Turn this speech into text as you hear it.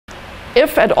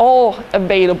if at all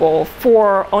available,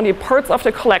 for only parts of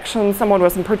the collection someone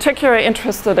was in particular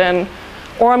interested in,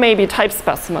 or maybe type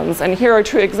specimens. And here are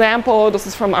two examples. This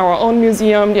is from our own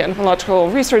museum, the Entomological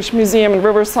Research Museum in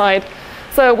Riverside.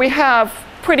 So we have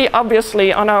pretty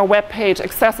obviously on our webpage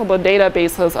accessible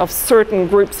databases of certain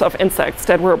groups of insects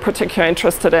that we're particularly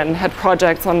interested in, had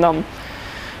projects on them.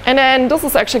 And then this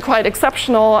is actually quite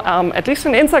exceptional, at least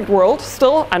in the insect world.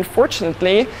 Still,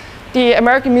 unfortunately, the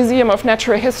American Museum of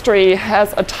Natural History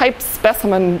has a type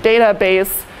specimen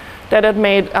database that it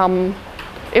made.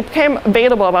 It became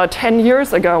available about 10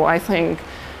 years ago, I think.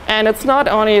 And it's not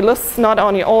only lists not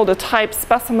only all the type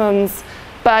specimens,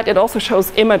 but it also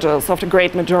shows images of the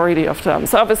great majority of them.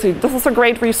 So obviously, this is a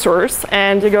great resource.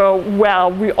 And you go,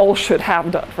 well, we all should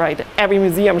have that, right? Every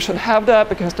museum should have that,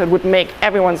 because that would make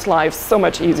everyone's lives so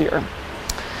much easier.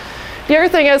 The other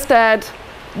thing is that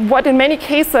what in many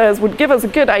cases would give us a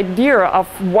good idea of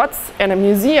what's in a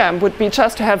museum would be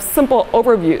just to have simple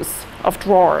overviews of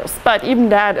drawers. But even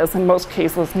that is in most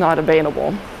cases not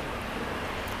available.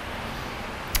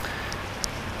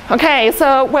 Okay,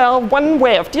 so well, one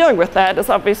way of dealing with that is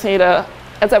obviously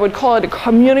as I would call it,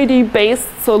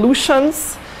 community-based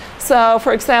solutions. So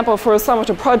for example, for some of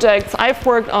the projects I've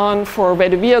worked on for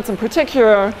Wieczorek in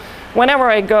particular, whenever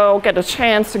I get a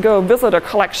chance to go visit a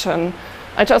collection,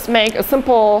 I just make a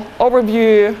simple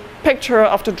overview picture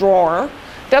of the drawer.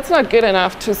 That's not good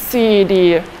enough to see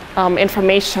the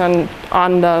information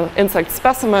on the insect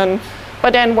specimen.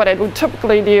 But then what I would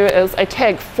typically do is I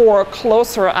take 4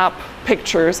 closer up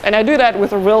pictures. And I do that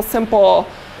with a real simple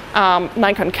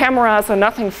Nikon camera, so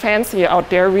nothing fancy out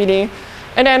there really.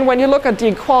 And then when you look at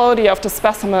the quality of the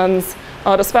specimens,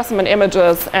 the specimen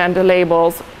images and the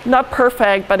labels, not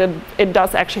perfect, but it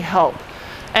does actually help.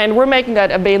 And we're making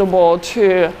that available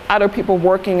to other people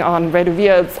working on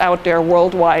Wieczoreks out there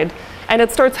worldwide. And it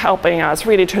starts helping us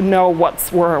really to know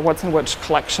what's in which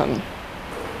collection.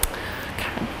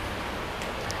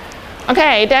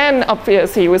 Okay, then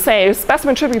obviously we say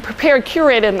specimen should be prepared,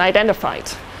 curated, and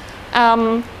identified.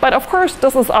 But of course,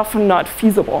 this is often not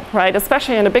feasible, right?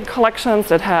 Especially in the big collections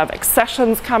that have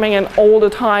accessions coming in all the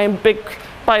time, big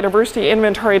biodiversity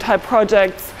inventory type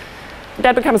projects.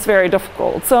 That becomes very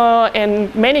difficult. So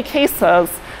in many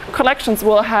cases, collections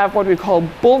will have what we call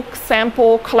bulk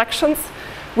sample collections.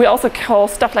 We also call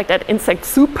stuff like that insect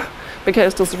soup,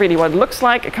 because this is really what it looks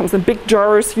like. It comes in big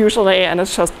jars usually, and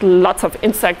it's just lots of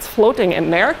insects floating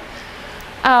in there.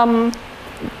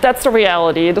 That's the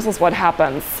reality. This is what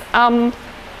happens.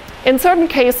 In certain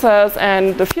cases,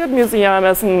 and the Field Museum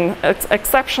is an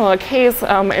exceptional case,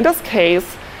 in this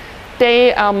case,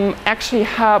 they actually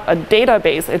have a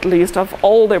database, at least, of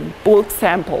all the bulk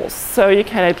samples. So you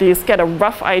can at least get a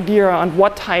rough idea on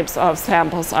what types of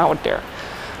samples are out there.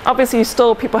 Obviously,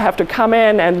 still people have to come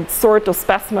in and sort the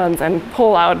specimens and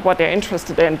pull out what they're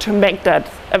interested in to make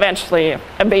that eventually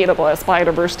available as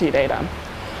biodiversity data.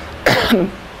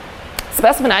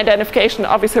 Specimen identification,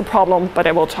 obviously a problem, but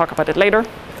I will talk about it later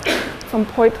at some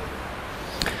point.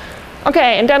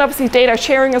 Okay, and then obviously data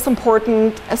sharing is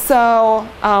important. So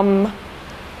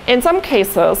in some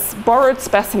cases, borrowed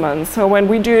specimens, so when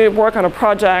we do work on a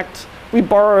project, we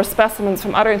borrow specimens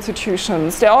from other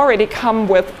institutions. They already come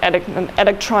with an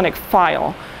electronic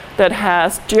file that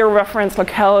has georeference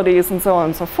localities and so on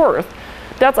and so forth.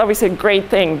 That's obviously a great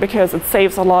thing because it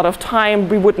saves a lot of time.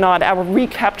 We would not ever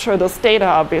recapture this data,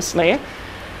 obviously.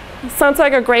 Sounds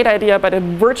like a great idea, but it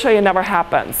virtually never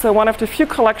happens. So one of the few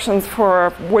collections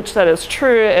for which that is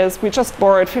true is we just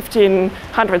borrowed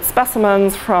 1,500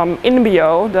 specimens from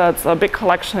INBIO. That's a big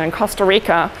collection in Costa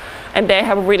Rica. And they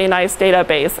have a really nice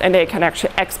database, and they can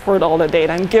actually export all the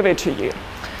data and give it to you.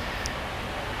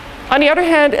 On the other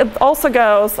hand, it also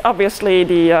goes, obviously,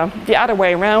 the other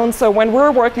way around. So when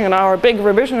we're working on our big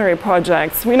revisionary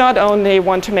projects, we not only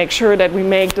want to make sure that we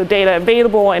make the data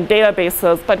available in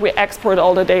databases, but we export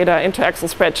all the data into Excel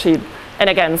spreadsheet, and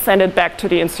again, send it back to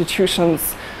the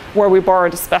institutions where we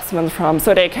borrowed the specimens from,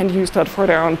 so they can use that for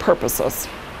their own purposes.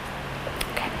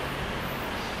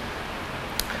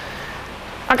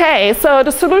 Okay, so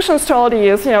the solutions to all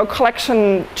these,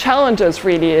 collection challenges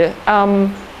really.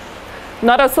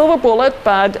 Not a silver bullet,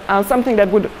 but something that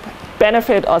would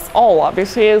benefit us all,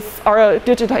 obviously, is our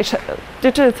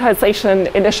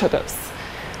digitization initiatives.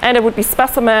 And it would be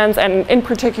specimens, and in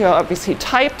particular, obviously,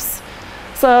 types.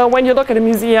 So when you look at a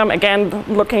museum, again,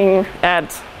 looking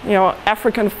at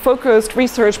African-focused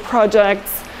research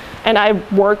projects, and I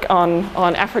work on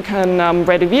African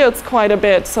Wieczoreks quite a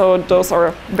bit, so those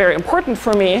are very important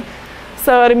for me.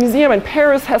 So the museum in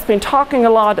Paris has been talking a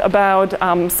lot about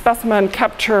specimen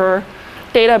capture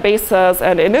databases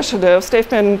and initiatives.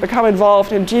 They've become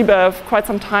involved in GBIF quite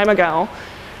some time ago.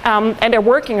 And they're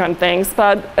working on things,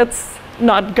 but it's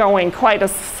not going quite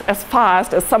as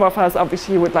fast as some of us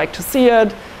obviously would like to see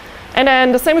it. And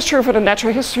then the same is true for the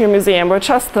Natural History Museum, where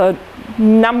just the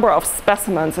number of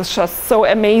specimens is just so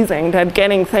amazing that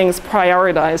getting things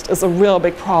prioritized is a real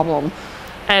big problem.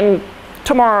 And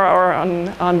tomorrow or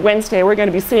on Wednesday, we're going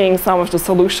to be seeing some of the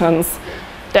solutions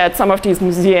that some of these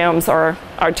museums are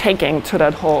taking to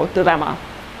that whole dilemma.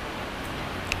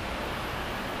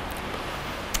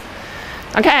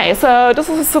 Okay, so this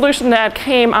is a solution that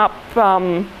came up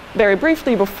very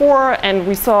briefly before, and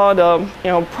we saw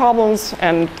the problems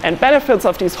and benefits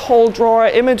of these whole drawer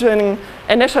imaging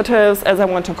initiatives, as I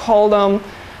want to call them.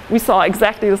 We saw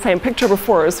exactly the same picture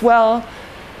before as well.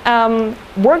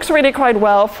 Works really quite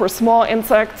well for small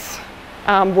insects,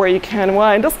 where you can,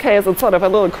 well, in this case, it's sort of a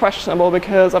little questionable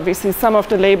because obviously some of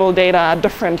the label data are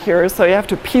different here, so you have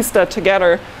to piece that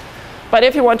together. But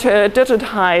if you want to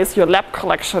digitize your lab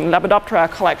collection,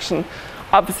 Lepidoptera collection,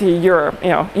 obviously you're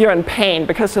in pain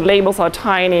because the labels are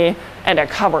tiny and they're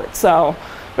covered. So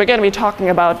we're going to be talking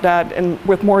about that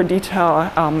with more detail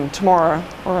tomorrow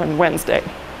or on Wednesday.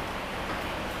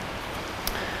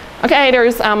 Okay,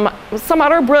 there's some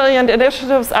other brilliant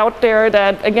initiatives out there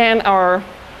that, again, are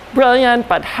brilliant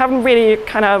but haven't really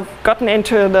kind of gotten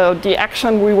into the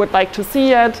action we would like to see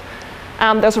yet.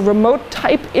 There's a remote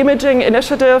type imaging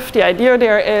initiative. The idea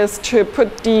there is to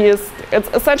put these, it's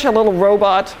essentially a little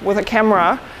robot with a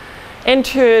camera,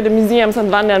 into the museums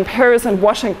in London, Paris, and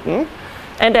Washington.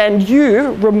 And then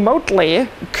you remotely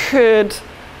could,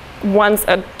 once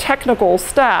a technical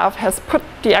staff has put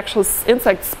the actual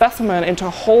insect specimen into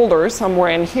a holder somewhere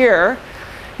in here,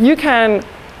 you can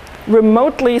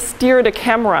remotely steer the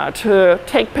camera to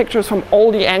take pictures from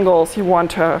all the angles you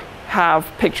want to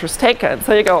have pictures taken.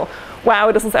 So you go,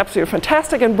 wow, this is absolutely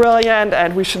fantastic and brilliant,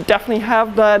 and we should definitely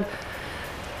have that.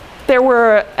 There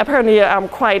were apparently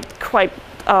quite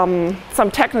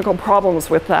some technical problems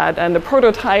with that, and the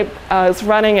prototype is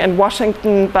running in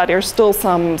Washington, but there's still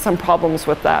some problems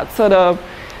with that. So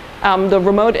the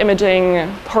remote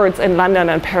imaging parts in London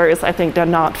and Paris, I think they're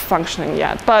not functioning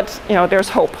yet, but there's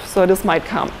hope, so this might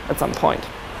come at some point.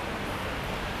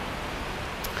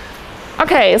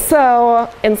 Okay, so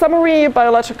in summary,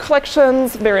 biological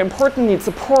collections, very important, need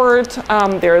support.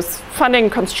 There's funding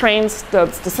constraints,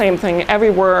 that's the same thing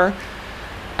everywhere.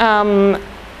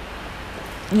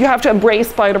 You have to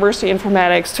embrace biodiversity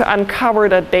informatics to uncover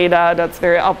that data, that's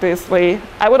very obviously.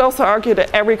 I would also argue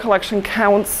that every collection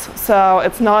counts, so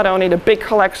it's not only the big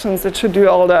collections that should do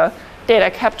all the data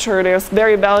capture, there's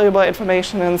very valuable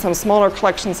information in some smaller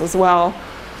collections as well.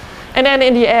 And then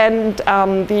in the end,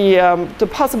 the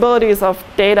possibilities of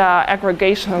data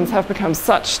aggregations have become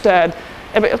such that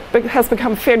it has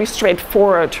become fairly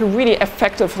straightforward to really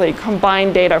effectively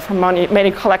combine data from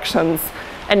many collections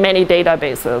and many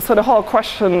databases. So the whole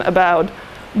question about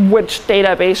which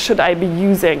database should I be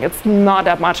using, it's not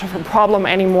that much of a problem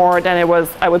anymore than it was,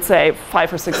 I would say,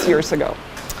 5 or 6 years ago.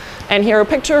 And here a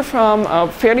picture from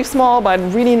a fairly small but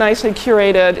really nicely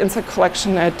curated insect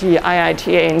collection at the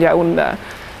IITA in Yaoundé,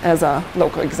 as a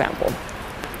local example.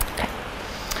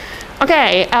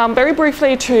 Okay, very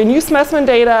briefly to new specimen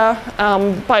data,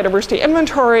 biodiversity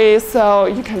inventory. So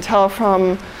you can tell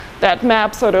from that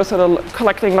map, so those are the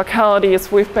collecting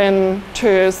localities we've been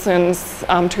to since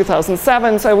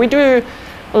 2007. So we do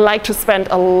like to spend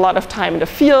a lot of time in the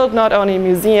field, not only in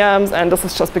museums, and this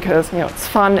is just because it's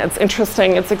fun, it's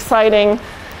interesting, it's exciting.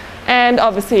 And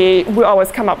obviously we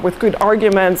always come up with good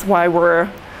arguments why we're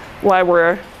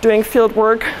doing field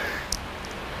work.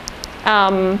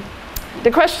 The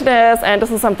question is, and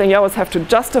this is something you always have to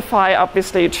justify,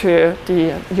 obviously, to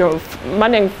the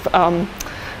funding,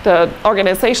 the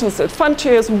organizations that fund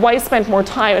you, is why spend more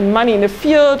time and money in the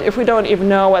field if we don't even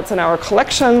know what's in our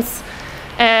collections?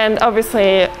 And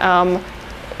obviously,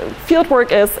 field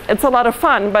work it's a lot of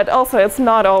fun, but also it's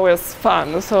not always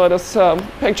fun. So this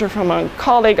picture from a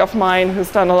colleague of mine who's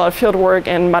done a lot of field work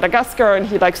in Madagascar, and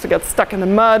he likes to get stuck in the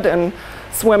mud and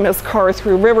swim his car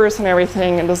through rivers and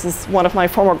everything. And this is one of my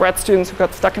former grad students who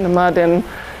got stuck in the mud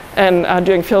and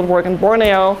doing field work in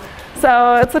Borneo.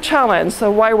 So it's a challenge. So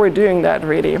why we're doing that,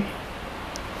 really?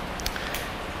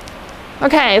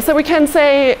 Okay, so we can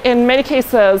say in many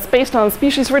cases based on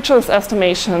species richness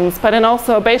estimations, but then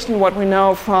also based on what we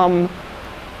know from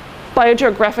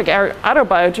other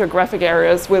biogeographic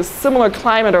areas with similar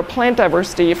climate or plant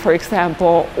diversity, for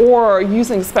example, or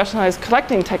using specialized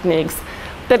collecting techniques,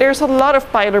 that there's a lot of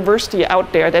biodiversity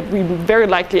out there that we very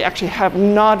likely actually have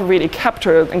not really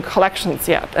captured in collections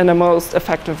yet in the most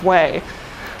effective way.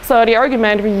 So the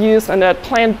argument we use in that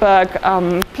plant bug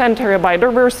planetary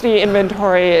biodiversity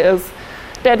inventory is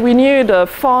that we knew the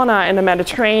fauna in the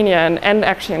Mediterranean and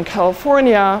actually in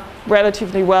California,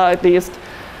 relatively well at least,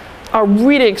 are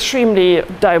really extremely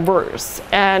diverse.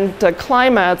 And the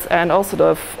climates and also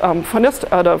the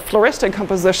floristic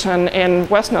composition in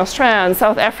Western Australia and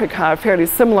South Africa are fairly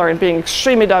similar in being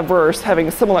extremely diverse,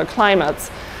 having similar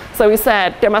climates. So we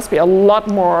said there must be a lot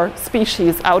more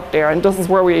species out there, and this is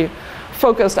where we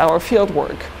focused our field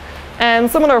work. And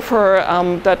similar for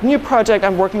that new project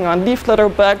I'm working on, leaf litter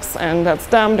bugs, and that's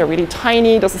them. They're really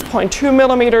tiny. This is 0.2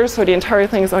 millimeters, so the entire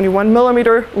thing is only 1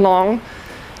 millimeter long.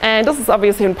 And this is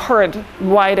obviously in part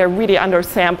why they're really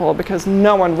undersampled, because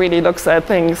no one really looks at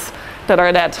things that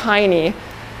are that tiny.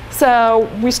 So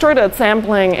we started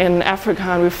sampling in Africa,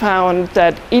 and we found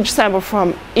that each sample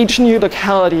from each new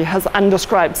locality has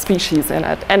undescribed species in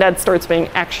it. And that starts being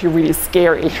actually really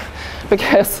scary,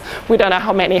 because we don't know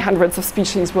how many hundreds of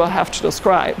species we'll have to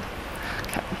describe.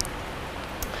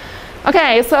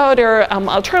 Okay, so there are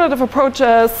alternative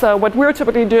approaches. So what we're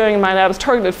typically doing in my lab is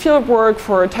targeted field work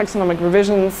for taxonomic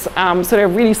revisions. So they're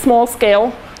really small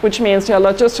scale, which means they're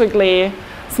logistically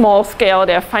small scale,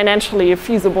 they're financially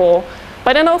feasible.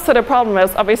 But then also the problem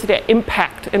is obviously their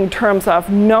impact in terms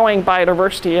of knowing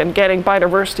biodiversity and getting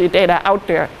biodiversity data out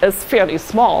there is fairly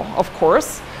small, of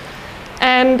course.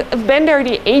 And then there are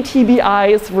the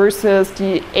ATBIs versus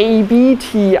the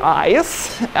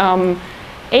ABTIs.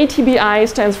 ATBI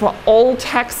stands for All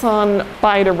Taxon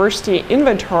Biodiversity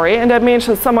Inventory, and that means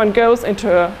that someone goes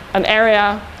into an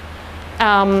area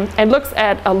and looks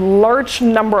at a large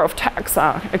number of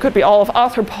taxa. It could be all of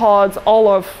arthropods, all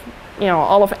of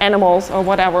animals or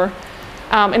whatever,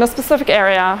 in a specific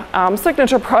area.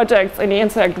 Signature projects in the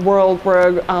insect world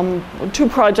were 2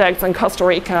 projects in Costa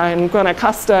Rica, in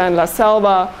Guanacaste and La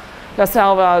Selva. La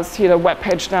Selva, see the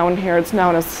webpage down here, it's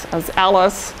known as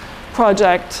Alice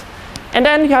project. And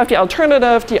then you have the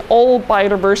alternative, the All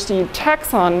Biodiversity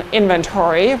Taxon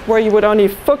Inventory, where you would only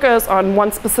focus on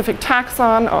one specific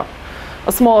taxon or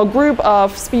a small group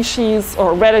of species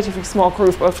or a relatively small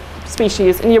group of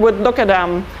species, and you would look at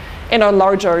them in a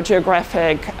larger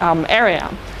geographic area.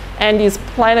 And these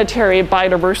planetary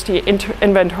biodiversity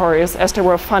inventories, as they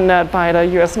were funded by the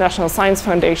US National Science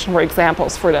Foundation, were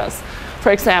examples for this.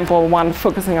 For example, one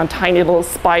focusing on tiny little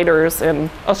spiders in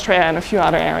Australia and a few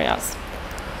other areas.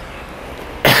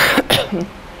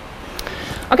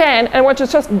 Okay, and I want to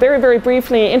just very, very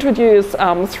briefly introduce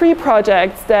 3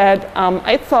 projects that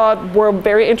I thought were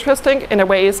very interesting in the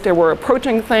ways they were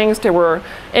approaching things. They were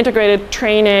integrated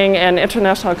training and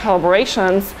international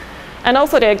collaborations. And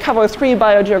also they cover 3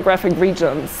 biogeographic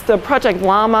regions. The project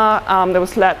Llama, that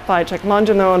was led by Jack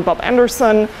Longino and Bob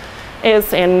Anderson,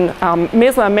 is in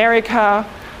Mesoamerica.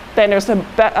 Then there's the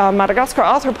Madagascar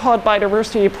Arthropod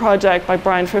Biodiversity Project by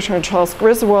Brian Fisher and Charles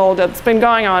Griswold that's been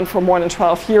going on for more than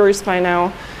 12 years by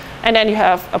now. And then you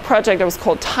have a project that was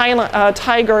called Tiger,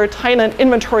 Thailand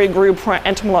Inventory Group for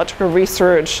Entomological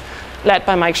Research, led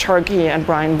by Mike Sharkey and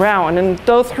Brian Brown. And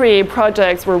those 3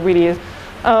 projects were really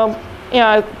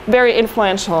very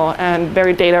influential and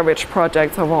very data-rich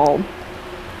projects overall.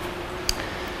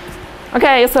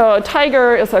 Okay, so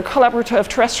Tiger is a collaborative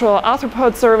terrestrial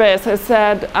arthropod survey. As I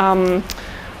said,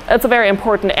 it's a very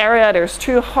important area. There's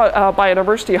 2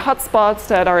 biodiversity hotspots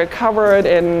that are covered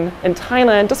in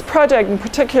Thailand. This project in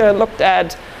particular looked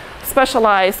at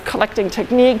specialized collecting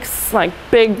techniques, like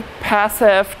big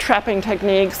passive trapping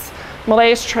techniques,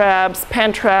 malaise traps,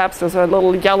 pan traps. Those are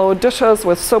little yellow dishes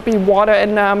with soapy water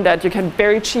in them that you can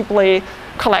very cheaply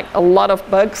collect a lot of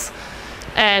bugs.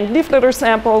 And leaf litter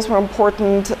samples were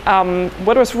important.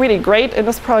 What was really great in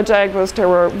this project was there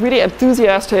were really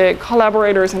enthusiastic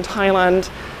collaborators in Thailand.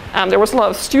 There was a lot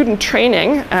of student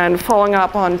training, and following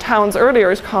up on Town's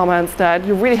earlier comments that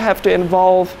you really have to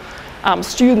involve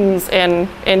students in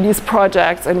these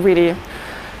projects and really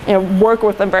work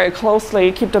with them very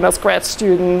closely, keep them as grad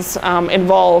students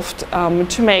involved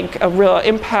to make a real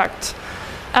impact.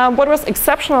 What was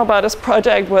exceptional about this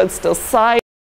project was the size